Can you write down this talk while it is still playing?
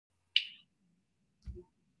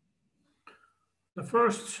The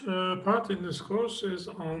first part in this course is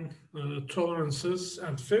on tolerances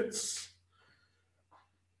and fits.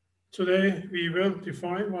 Today we will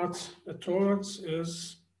define what a tolerance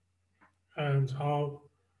is and how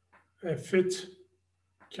a fit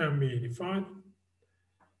can be defined.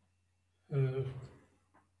 Uh,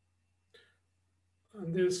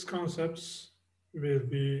 and these concepts will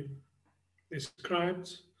be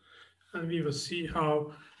described, and we will see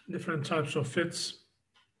how different types of fits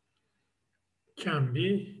can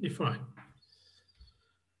be defined.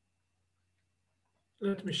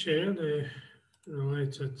 Let me share the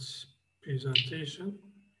related presentation.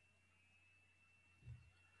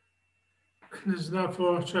 This is now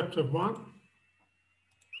for chapter 1,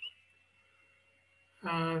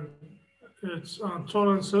 and it's on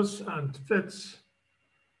tolerances and fits.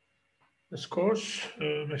 This course,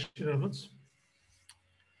 machine elements.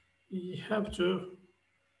 We have to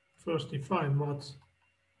first define what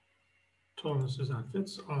tolerances and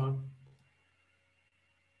fits are.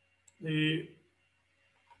 The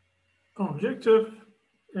objective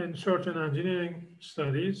in certain engineering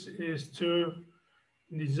studies is to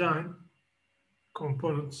design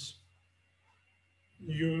components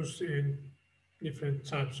used in different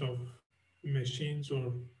types of machines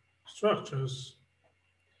or structures.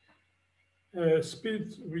 A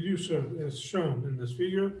speed reducer is shown in this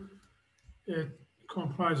figure. It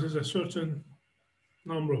comprises a certain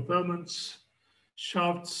number of elements,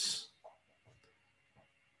 shafts,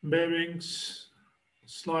 bearings,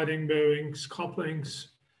 sliding bearings, couplings.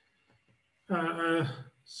 An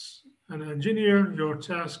engineer, your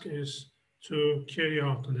task is to carry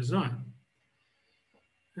out the design,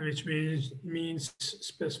 which means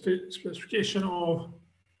specification of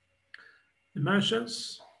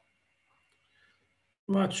dimensions.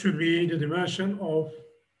 What should be the dimension of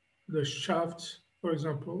the shaft, for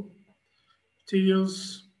example,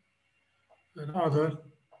 materials and other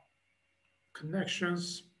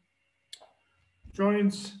connections,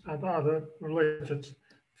 joints, and other related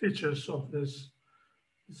features of this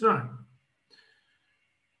design.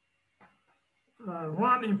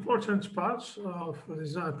 One important part of the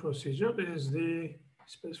design procedure is the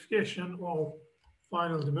specification of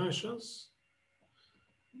final dimensions.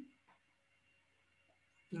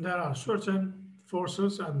 There are certain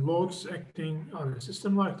forces and loads acting on a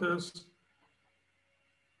system like this.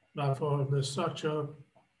 Therefore, the structure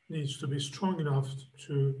needs to be strong enough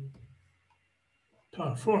to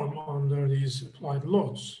perform under these applied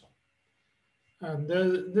loads. And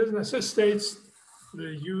this necessitates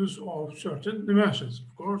the use of certain dimensions.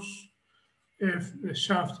 Of course, if the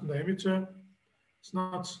shaft diameter is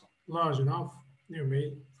not large enough, you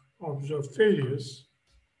may observe failures.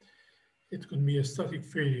 It could be a static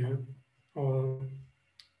failure or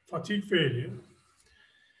fatigue failure.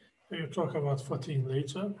 We'll talk about fatigue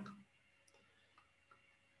later.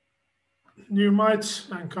 You might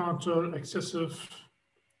encounter excessive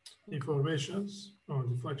deformations or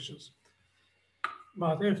deflections.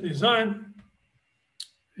 But if design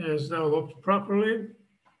is developed properly,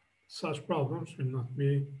 such problems will not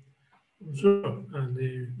be observed, and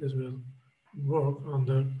this will work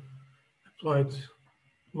under applied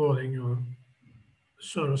loading or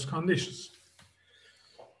service conditions.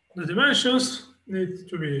 The dimensions need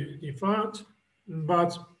to be defined,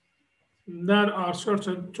 but there are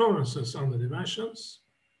certain tolerances on the dimensions,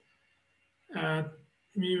 and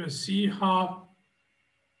we will see how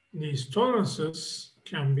these tolerances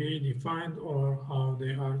can be defined or how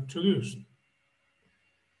they are introduced.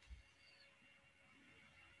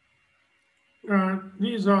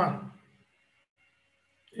 These are,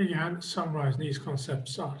 again, summarized. These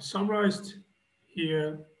concepts are summarized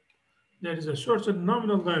here. There is a certain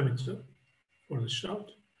nominal diameter for the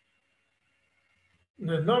shaft.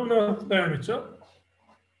 The nominal diameter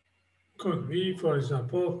could be, for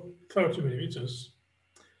example, 30 millimeters.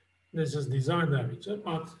 This is design diameter,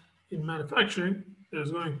 but in manufacturing,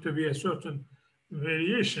 there's going to be a certain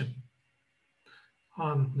variation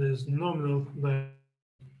on this nominal diameter.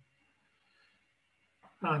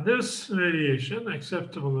 And this variation,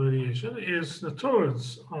 acceptable variation, is the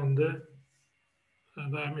tolerance on the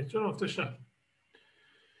diameter of the shaft.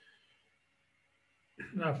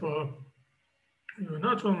 Therefore, you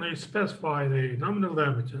not only specify the nominal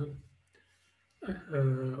diameter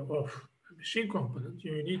of a machine component,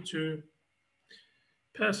 you need to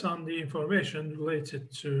pass on the information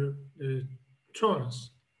related to the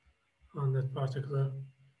tolerance on that particular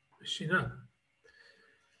machine element.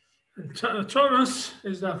 And tolerance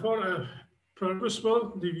is therefore a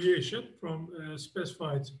permissible deviation from a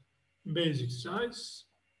specified basic size.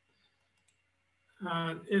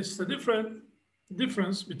 And it's the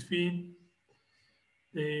difference between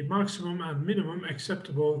the maximum and minimum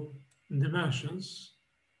acceptable dimensions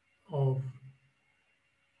of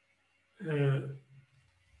uh,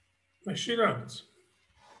 machine elements.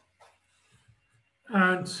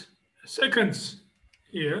 And second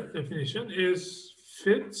here definition is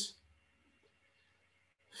fit.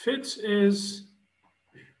 Fit is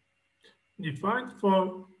defined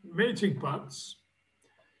for mating parts.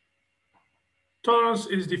 Tolerance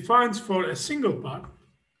is defined for a single part,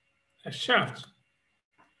 a shaft.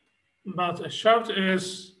 But a shaft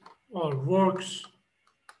is or works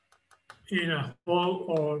in a hole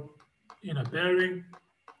or in a bearing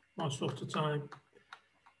most of the time.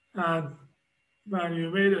 And when you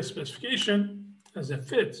made a specification as a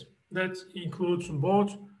fit, that includes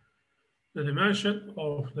both the dimension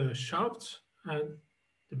of the shaft and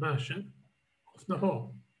dimension of the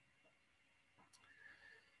hole.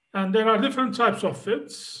 And there are different types of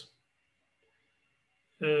fits.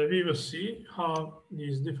 We will see how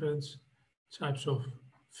these different types of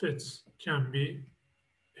fits can be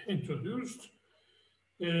introduced.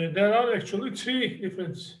 There are actually three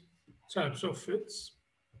different types of fits,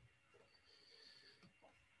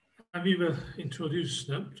 and we will introduce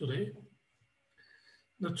them today.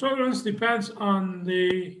 The tolerance depends on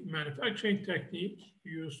the manufacturing technique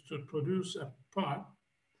used to produce a part.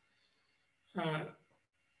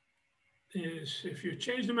 If you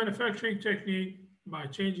change the manufacturing technique by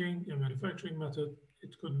changing the manufacturing method,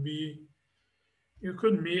 you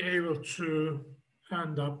could be able to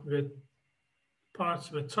end up with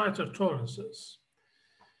parts with tighter tolerances.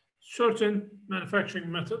 Certain manufacturing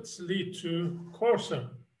methods lead to coarser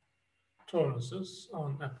tolerances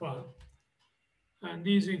on a part, and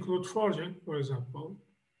these include forging, for example,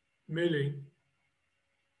 milling,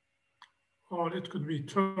 or it could be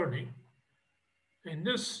turning. In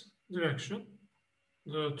this direction,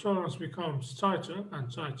 the tolerance becomes tighter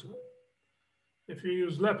and tighter. If you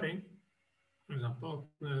use lapping, for example,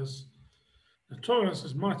 the tolerance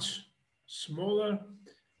is much smaller,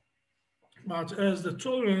 but as the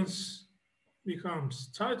tolerance becomes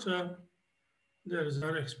tighter, there is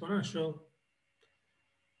an exponential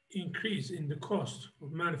increase in the cost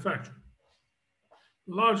of manufacturing.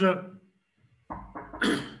 Larger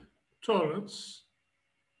tolerance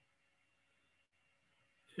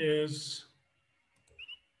is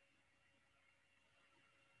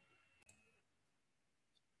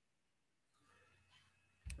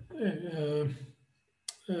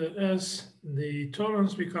as the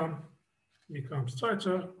tolerance becomes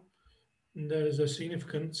tighter, there is a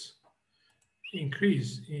significant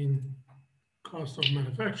increase in cost of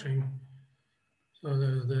manufacturing. So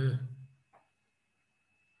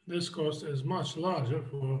this cost is much larger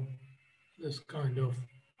for this kind of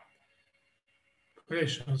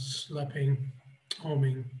operations, lapping,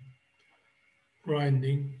 homing,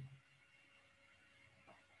 grinding.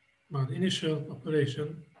 But initial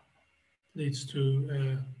operation leads to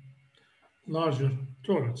a larger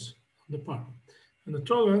tolerance on the part. And the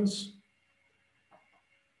tolerance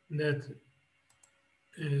that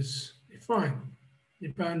is defined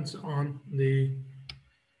depends on the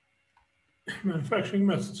manufacturing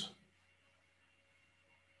methods.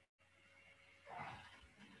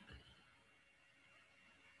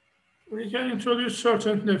 We can introduce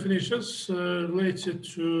certain definitions related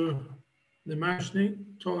to dimensioning,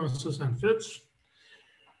 tolerances, and fits.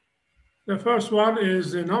 The first one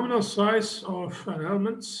is the nominal size of an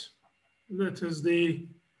element. That is the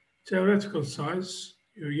theoretical size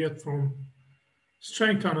you get from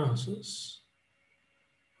strength analysis,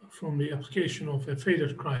 from the application of a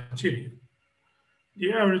failure criterion.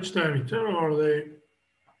 The average diameter or the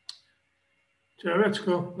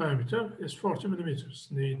theoretical diameter is 40 millimeters.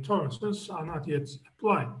 The tolerances are not yet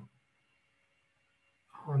applied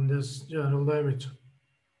on this general diameter.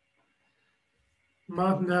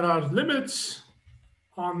 But there are limits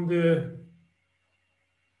on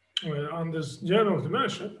this general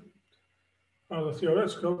dimension, or the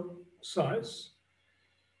theoretical size.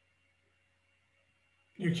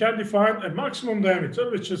 You can define a maximum diameter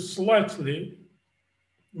which is slightly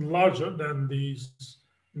larger than the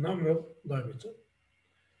nominal diameter,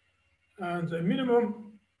 and a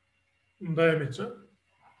minimum diameter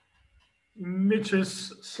which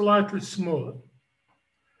is slightly smaller.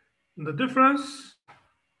 The difference,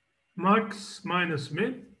 max minus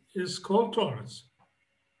min, is called tolerance.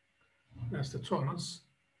 That's the tolerance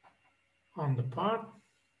on the part.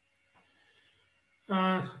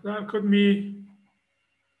 That could be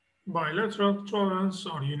bilateral tolerance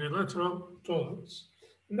or unilateral tolerance.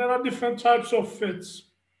 And there are different types of fits.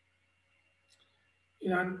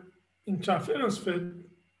 In an interference fit,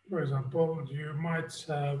 for example, you might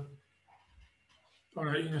have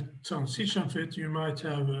or in a transition fit, you might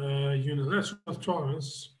have a unilateral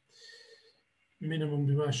tolerance. Minimum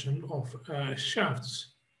dimension of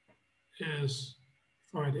shafts is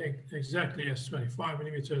defined exactly as 25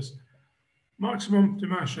 millimeters. Maximum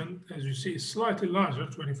dimension, as you see, is slightly larger,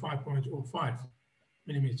 25.05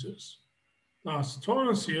 millimeters. Thus,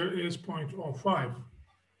 tolerance here is 0.05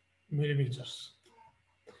 millimeters.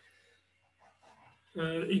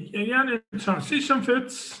 Again, in transition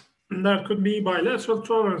fits, there could be bilateral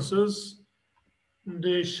tolerances.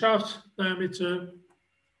 The shaft diameter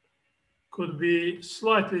could be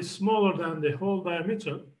slightly smaller than the hole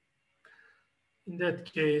diameter. In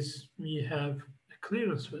that case, we have a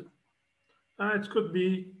clearance fit. It could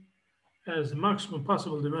be as the maximum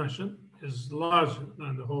possible dimension is larger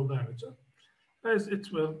than the hole diameter, as it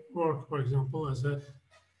will work, for example, as a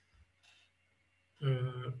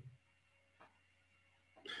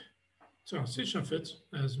transition fit,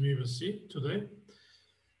 as we will see today.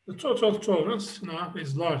 The total tolerance now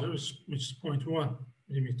is larger, which is 0.1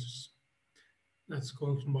 millimeters. That's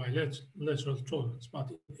called bilateral tolerance.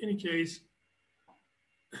 But in any case,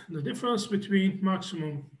 the difference between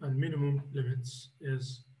maximum and minimum limits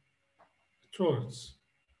is tolerance.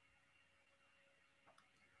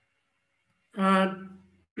 And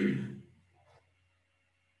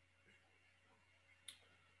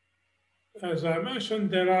as I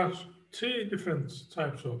mentioned, there are three different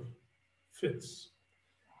types of fits.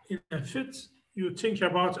 In a fit, you think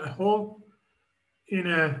about a hole in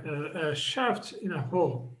a shaft in a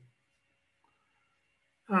hole.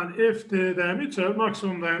 And if the diameter,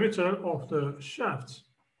 maximum diameter of the shaft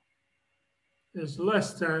is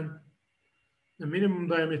less than the minimum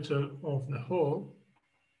diameter of the hole,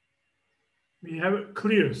 we have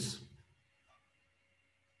clearance.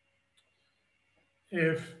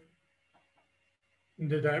 If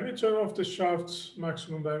the diameter of the shaft,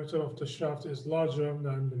 maximum diameter of the shaft is larger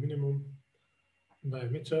than the minimum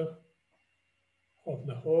diameter of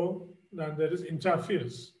the hole, then there is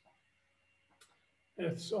interference.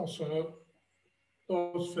 It's also,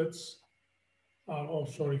 those fits are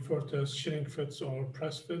also referred to as shrink fits or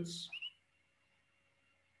press fits.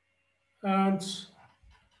 And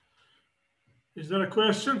is there a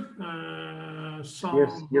question? Yes,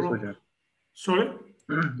 hocam. Sorry?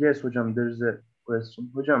 Yes, hocam, there is a question.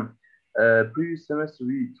 Hocam, previous semester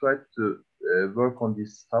we tried to work on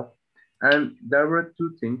this stuff, and there were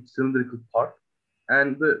two things: cylindrical part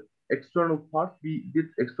and the external part. We did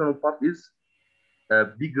external part is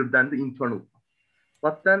bigger than the internal part.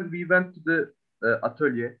 But then we went to the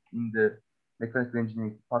atelier in the mechanical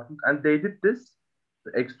engineering department, and they did this.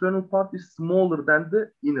 The external part is smaller than the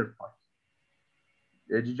inner part.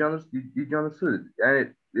 Did you understand?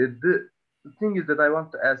 And the thing is that I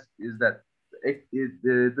want to ask is that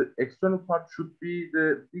the external part should be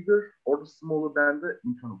the bigger or the smaller than the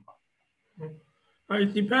internal part?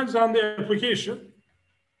 It depends on the application.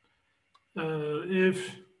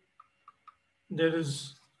 If there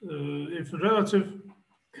is, if relative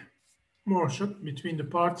motion between the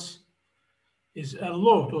parts is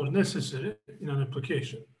allowed or necessary in an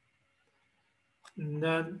application,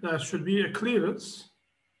 then there should be a clearance.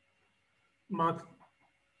 But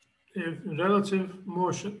if relative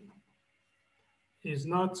motion is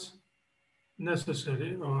not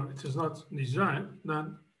necessary or it is not desired,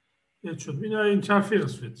 then it should be an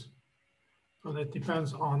interference fit. So that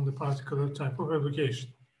depends on the particular type of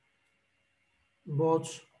application.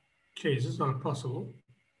 Both cases are possible.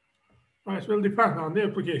 It will depend on the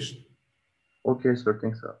application. Okay, sir.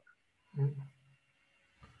 Thanks, sir.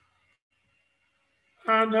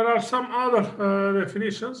 And there are some other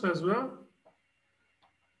definitions as well.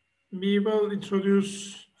 We will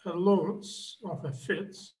introduce allowance of a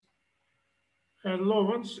fit.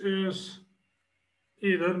 Allowance is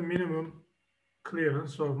either minimum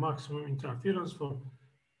clearance or maximum interference for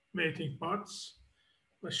mating parts,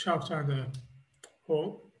 the shaft and the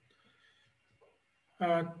hole.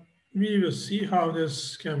 And we will see how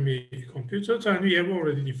this can be computed, and we have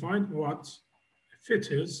already defined what a fit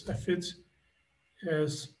is. A fit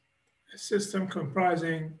is a system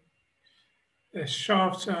comprising a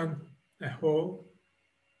shaft and a hole,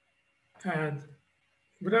 and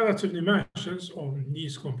relative dimensions of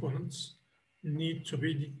these components need to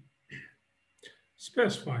be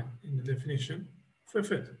specified in the definition of a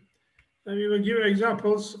fit. And we will give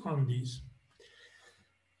examples on these.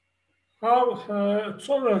 How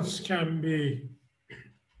tolerance can be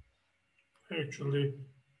actually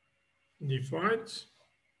defined.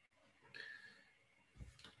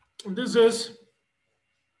 This is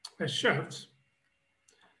a shaft,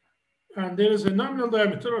 and there is a nominal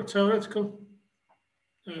diameter or theoretical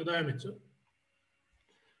diameter.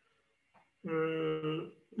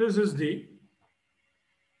 This is D.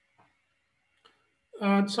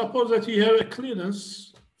 And suppose that you have a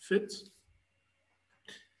clearance fit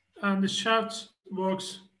and the shaft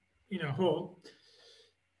works in a hole.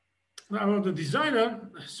 Now the designer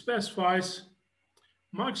specifies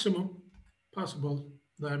maximum possible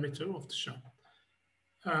diameter of the shaft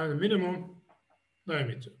and minimum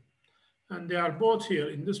diameter. And they are both here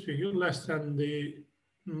in this figure less than the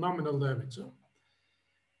nominal diameter.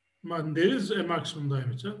 But there is a maximum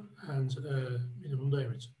diameter and a minimum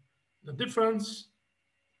diameter. The difference,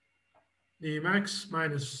 the max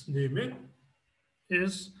minus the min,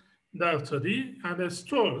 is delta D, and there's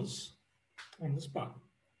tolerance on this part.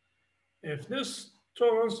 If this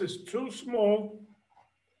tolerance is too small,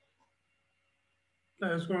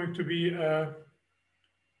 there's going to be a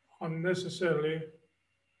unnecessarily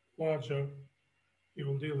larger, you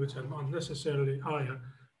will deal with an unnecessarily higher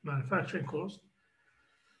manufacturing cost.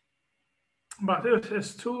 But if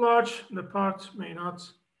it's too large, the part may not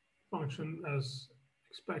function as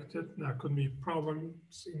expected. There could be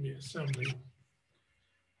problems in the assembly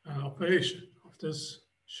and operation of this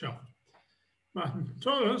shaft. But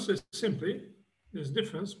tolerance is simply this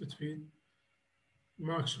difference between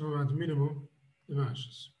maximum and minimum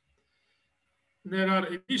dimensions. There are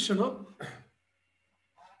additional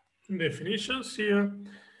definitions here.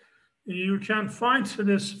 You can find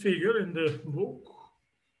this figure in the book.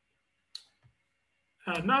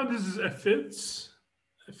 And now this is a fit.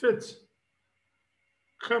 A fit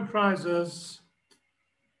comprises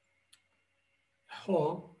a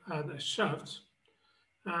hole and a shaft.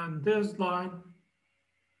 And this line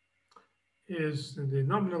is the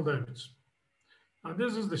nominal diameter. And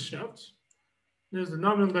this is the shaft. This is the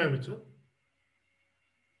nominal diameter,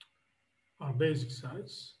 our basic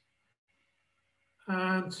size.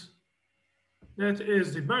 And that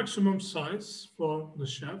is the maximum size for the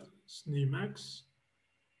shaft, it's the max.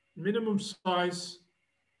 Minimum size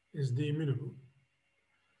is the minimum.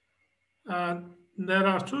 And there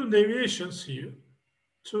are two deviations here.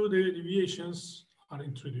 Two deviations are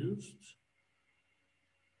introduced.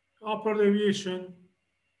 Upper deviation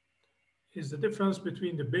is the difference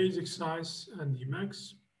between the basic size and the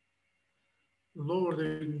max. Lower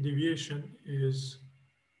deviation is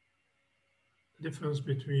the difference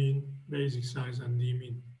between basic size and the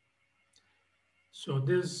mean. So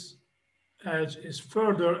this edge is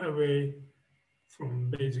further away from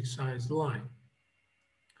basic size line.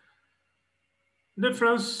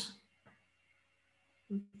 Difference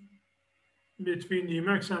between the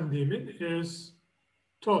max and the min is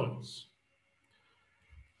tolerance.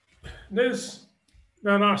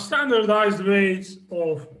 There are standardized ways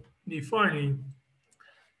of defining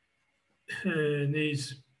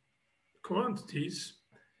these quantities.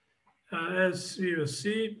 As we will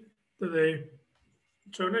see today,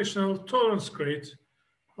 international tolerance grade,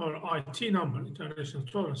 or IT number, international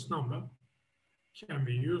tolerance number, can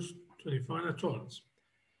be used to define a tolerance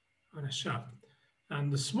on a shaft.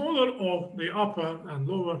 And the smaller of the upper and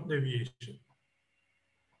lower deviation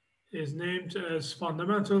is named as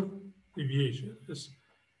fundamental deviation. It's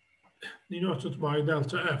denoted by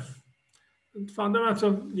delta F. And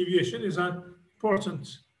fundamental deviation is an important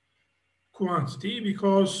quantity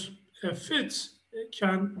because a fit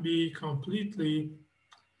can be completely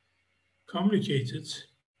communicated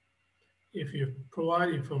if you provide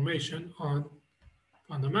information on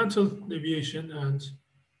fundamental deviation and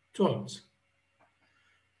tolerance.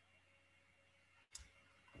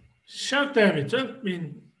 Shaft diameter,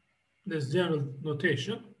 in this general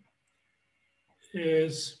notation,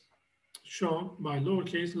 is shown by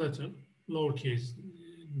lowercase letter, lowercase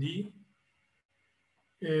d.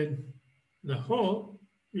 In the hole,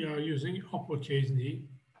 we are using uppercase d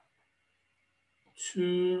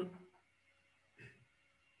to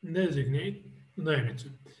designate the diameter.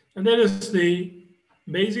 And that is the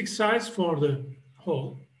basic size for the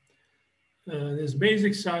hole. This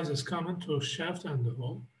basic size is common to shaft and the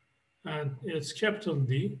hole, and it's capital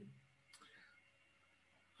D.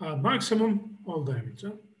 Maximum hole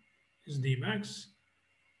diameter is D max.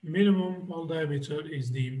 Minimum hole diameter is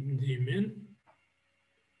D min.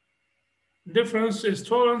 Difference is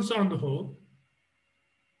tolerance on the hole.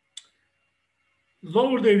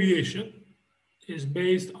 Lower deviation is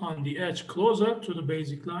based on the edge closer to the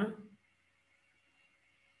basic line.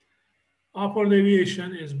 Upper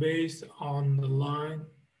deviation is based on the line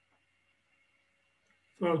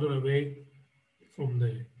further away from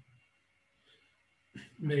the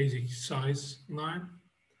basic size line.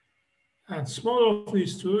 And smaller of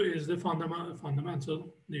these two is the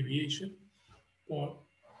fundamental deviation for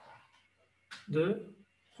the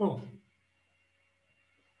hole.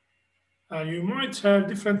 You might have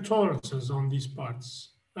different tolerances on these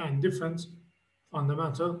parts and different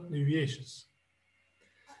fundamental deviations.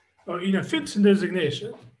 In a fit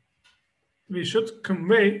designation, we should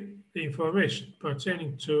convey the information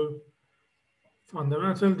pertaining to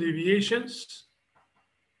fundamental deviations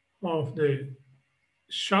of the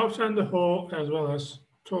shaft and the hole, as well as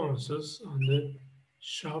tolerances on the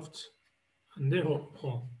shaft and the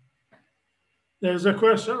hole. There's a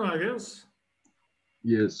question, I guess.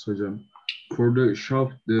 Yes, hocam. For the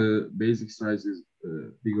shaft, the basic size is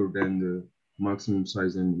bigger than the maximum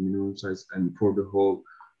size and minimum size, and for the hole,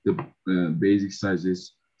 the basic size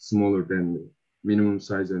is smaller than the minimum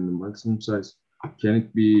size and the maximum size. Can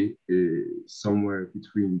it be somewhere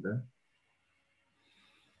between that?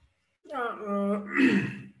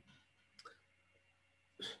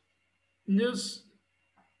 Yes,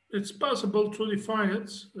 it's possible to define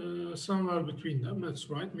it somewhere between them. That's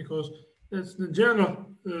right, because that's the general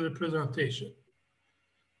representation.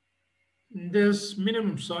 This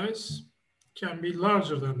minimum size can be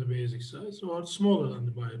larger than the basic size or smaller than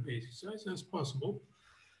the basic size. That's possible.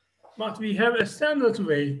 But we have a standard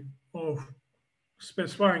way of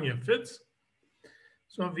specifying a fit.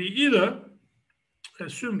 So we either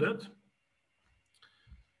assume that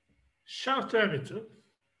shaft diameter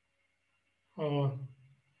or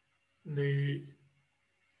the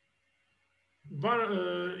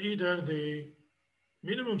either the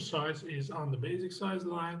minimum size is on the basic size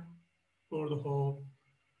line for the hole,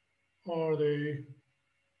 or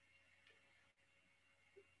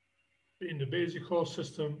in the basic hole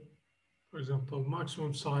system, for example,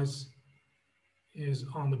 maximum size is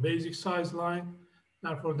on the basic size line.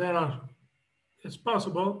 Therefore, it's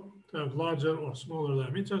possible to have larger or smaller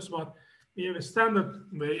diameters, but we have a standard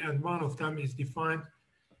way, and one of them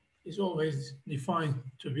is always defined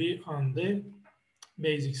to be on the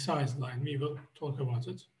basic size line. We will talk about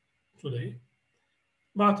it today.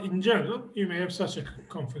 But in general, you may have such a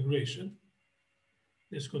configuration.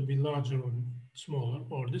 This could be larger or smaller,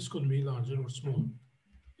 or this could be larger or smaller.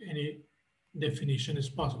 Any definition is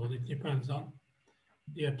possible. It depends on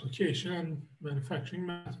the application and manufacturing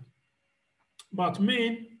method. But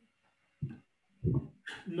main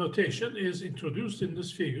notation is introduced in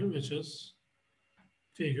this figure, which is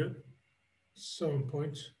figure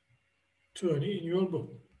 7.20 in your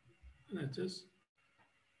book. That is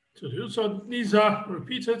to do. So these are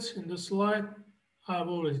repeated in the slide. I've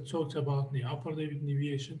already talked about the upper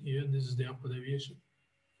deviation here. This is the upper deviation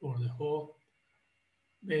for the hole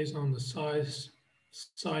based on the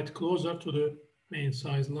side closer to the main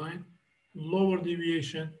size line. Lower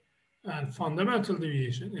deviation and fundamental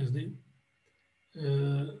deviation is the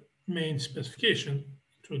main specification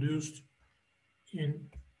introduced in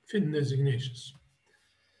fit designations.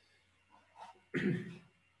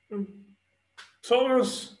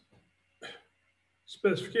 Tolerance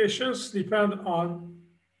specifications depend on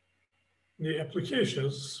the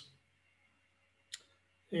applications.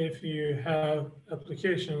 If you have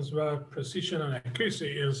applications where precision and accuracy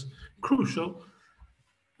is crucial,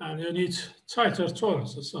 and you need tighter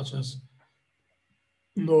tolerances, such as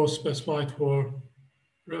those specified for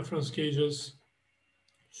reference gauges,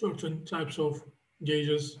 certain types of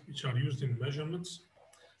gauges which are used in measurements.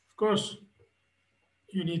 Of course,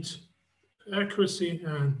 you need accuracy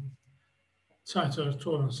and tighter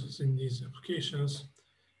tolerances in these applications.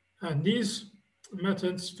 And these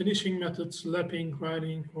methods, finishing methods, lapping,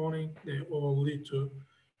 grinding, honing, they all lead to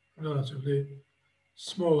relatively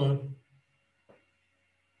smaller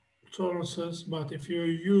tolerances. But if you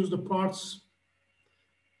use the parts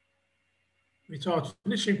without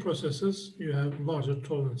finishing processes, you have larger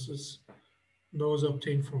tolerances. Those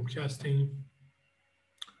obtained from casting,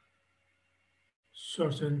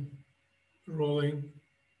 certain rolling,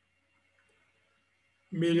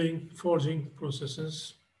 milling, forging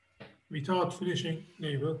processes. Without finishing,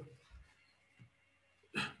 they will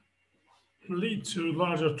lead to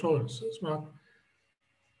larger tolerances. But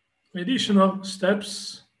additional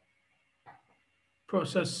steps,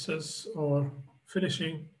 processes, or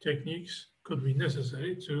finishing techniques could be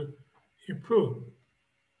necessary to improve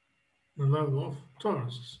the level of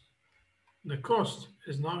tolerances. The cost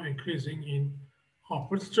is now increasing in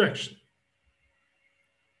upward direction.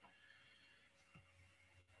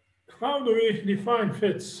 How do we define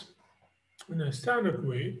fits in a standard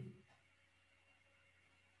way?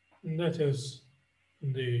 And that is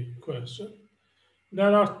the question.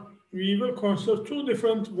 We will consider two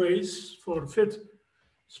different ways for fit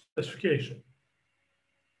specification.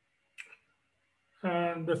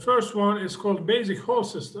 And the first one is called basic hole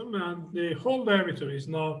system, and the hole diameter is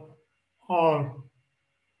now our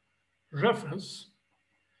reference.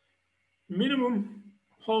 Minimum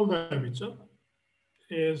hole diameter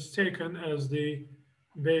is taken as the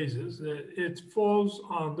basis. It falls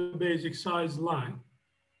on the basic size line.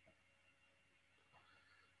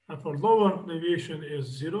 And for lower deviation is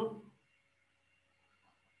 0.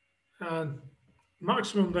 And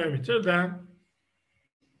maximum diameter then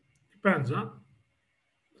depends on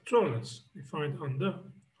the tolerance defined on the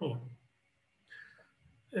hole.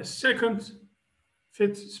 A second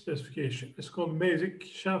fit specification is called basic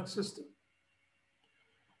shaft system.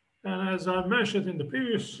 And as I mentioned in the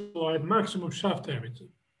previous slide, maximum shaft diameter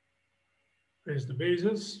is the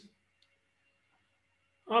basis.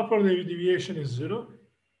 Upper deviation is 0.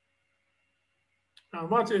 And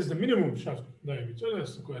what is the minimum shaft diameter?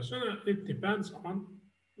 That's the question. It depends on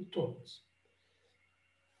the tolerance.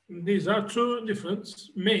 These are two different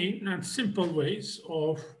main and simple ways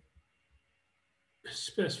of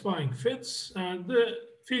specifying fits, and the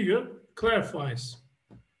figure clarifies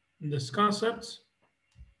this concept.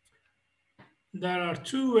 There are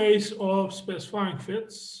two ways of specifying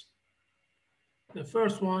fits. The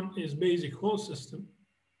first one is basic hole system.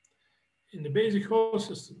 In the basic hole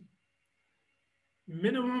system,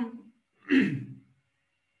 minimum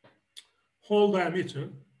hole diameter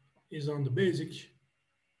is on the basic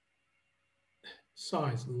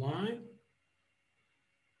size line.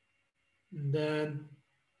 And then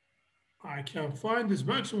I can find this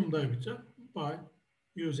maximum diameter by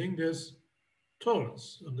using this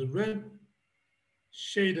tolerance. So the red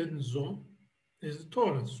shaded zone is the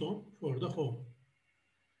tolerance zone for the hole.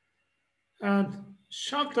 And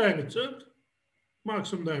shaft diameter,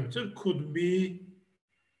 maximum diameter, could be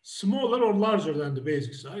smaller or larger than the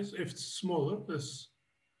basic size. If it's smaller, this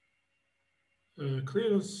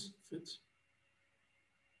clearance fit,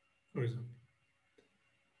 for example.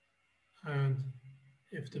 And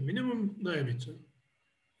if the minimum diameter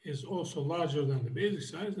is also larger than the basic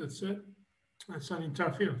size, that's an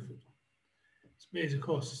interference fit. It's basic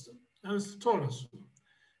hole system. And it's the tolerance.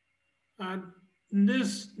 And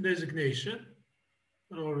this designation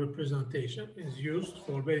or representation is used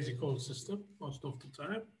for basic hole system most of the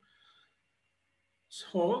time.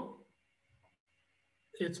 So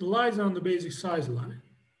it lies on the basic size line.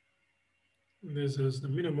 This is the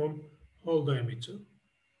minimum hole diameter,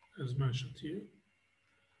 as mentioned here.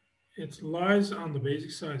 It lies on the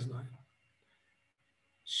basic size line.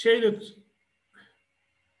 Shaded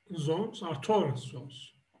zones are tolerance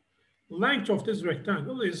zones. Length of this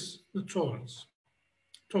rectangle is the tolerance,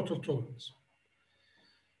 total tolerance.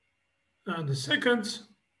 And the second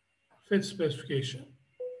fit specification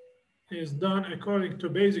is done according to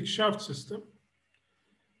basic shaft system.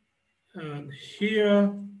 And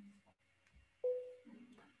here,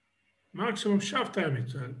 maximum shaft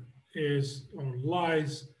diameter is or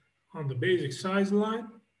lies on the basic size line,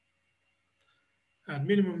 and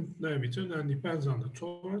minimum diameter then depends on the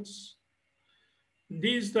tolerance.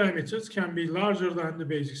 These diameters can be larger than the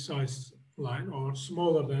basic size line or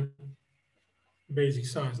smaller than basic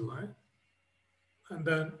size line. And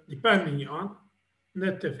then depending on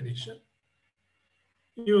net definition,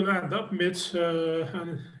 you will end up with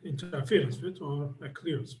an interference fit or a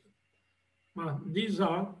clearance fit. But these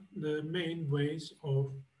are the main ways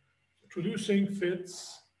of producing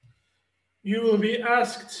fits. You will be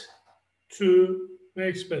asked to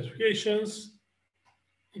make specifications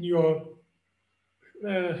in your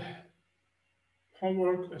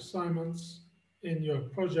homework assignments, in your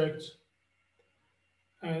project.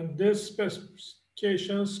 And these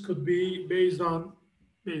specifications could be based on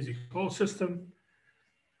basic hole system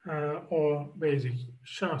or basic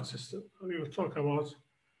shaft system. We will talk about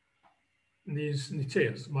these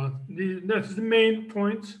details, but that's the main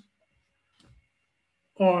point,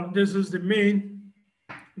 or this is the main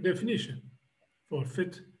definition for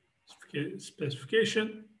fit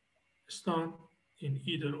specification. It's done in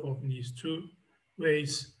either of these two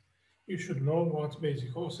ways. You should know what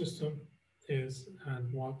basic hole system is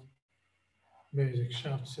and what basic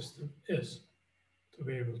shaft system is to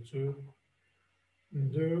be able to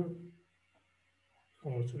do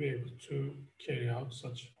or to be able to carry out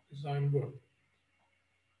such design work.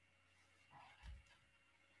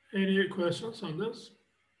 Any questions on this?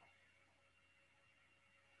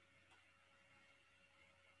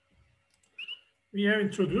 We have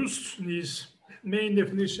introduced these main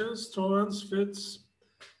definitions, tolerance, fits.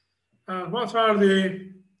 What are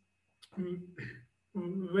the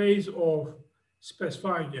ways of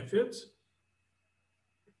specifying a fit?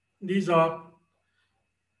 These are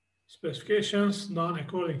specifications done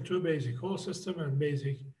according to basic hole system and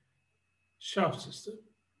basic shaft system.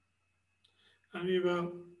 And we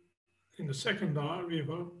will, in the second hour, we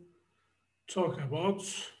will talk about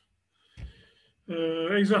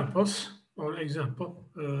examples or example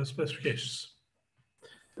specifications.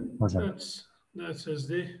 Hocam. That is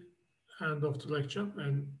the end of the lecture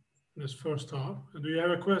and this first hour. Do you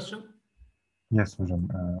have a question? Yes, hocam.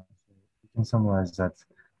 You can summarize that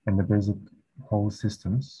in the basic whole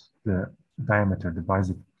systems, the diameter,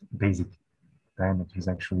 the basic diameter is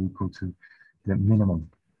actually equal to the minimum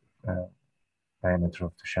diameter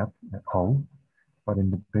of the shaft hole. But in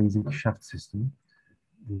the basic shaft system,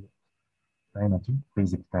 the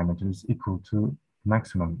basic diameter is equal to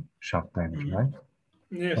maximum shaft diameter, right?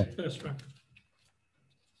 Yes, Okay. that's right.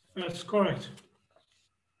 That's correct.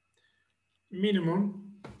 Minimum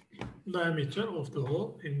diameter of the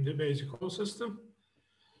hole in the basic hole system.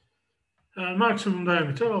 Maximum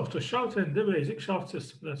diameter of the shaft in the basic shaft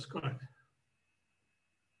system. That's correct.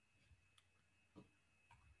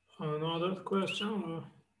 Another question?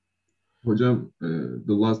 Hocam,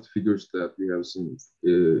 the last figures that we have seen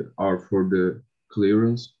are for the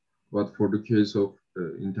clearance, but for the case of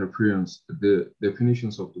interference, the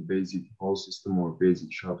definitions of the basic hole system or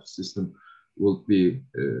basic shaft system will be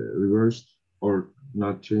reversed or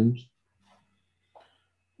not changed.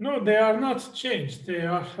 No, they are not changed. They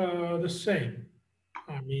are the same.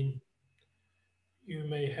 I mean, you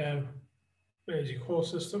may have basic hole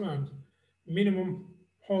system and minimum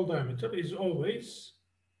hole diameter is always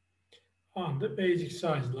on the basic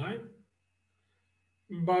size line,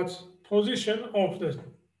 but position of the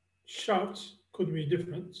shaft could be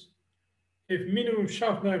different. If minimum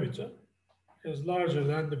shaft diameter is larger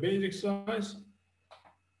than the basic size,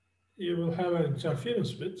 you will have an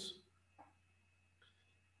interference bit.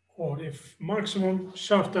 Or if maximum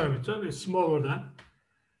shaft diameter is smaller than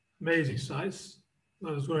basic size,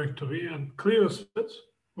 that is going to be a clearance bit,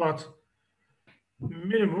 but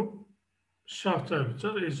minimum shaft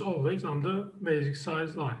diameter is always on the basic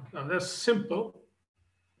size line. Now that's simple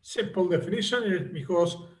definition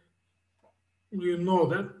because you know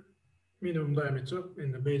that minimum diameter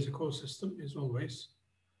in the basic hole system is always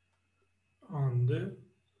on the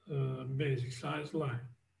basic size line.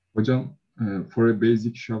 Hocam, for a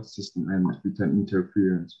basic shaft system and with an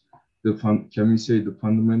interference, can we say the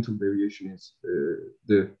fundamental deviation is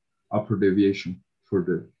the upper deviation for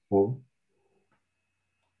the hole?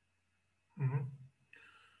 Mm-hmm.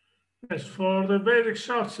 Yes, for the basic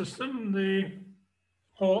shaft system, the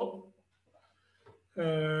hole,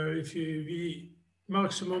 if the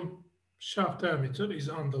maximum shaft diameter is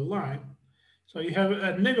on the line, so you have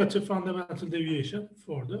a negative fundamental deviation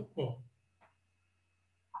for the hole.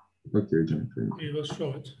 Okay, hocam. We will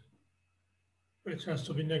show it. It has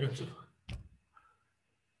to be negative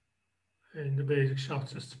in the basic shaft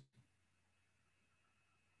system.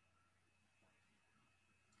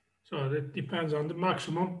 So that depends on the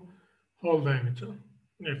maximum hole diameter.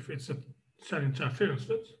 If it's an interference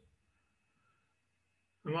bit,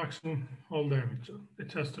 the maximum hole diameter,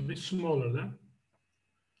 it has to be smaller than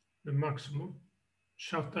the maximum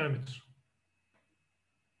shaft diameter.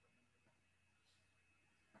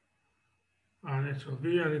 And it will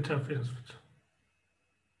be an interference bit.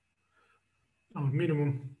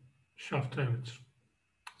 Minimum shaft diameter,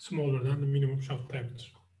 smaller than the minimum shaft diameter.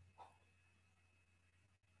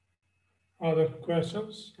 Other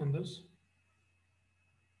questions on this?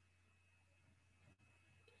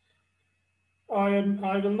 I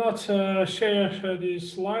will not share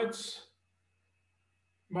these slides,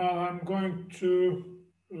 but I'm going to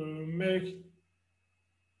make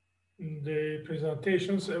the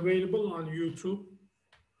presentations available on YouTube.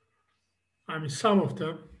 I mean, some of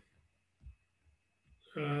them.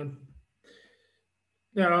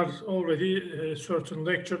 There are already certain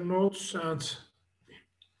lecture notes and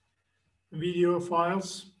video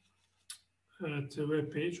files at the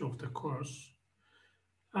web page of the course.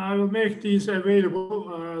 I will make these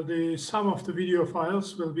available. Some of the video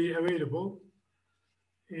files will be available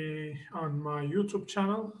on my YouTube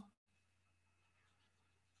channel.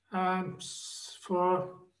 And for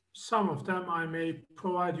some of them, I may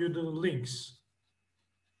provide you the links,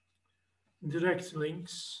 direct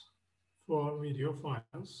links for video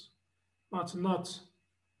files, but not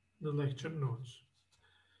the lecture notes.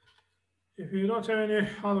 If you don't have any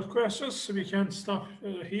other questions, we can stop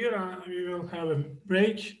here and we will have a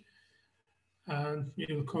break and we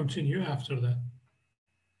will continue after that.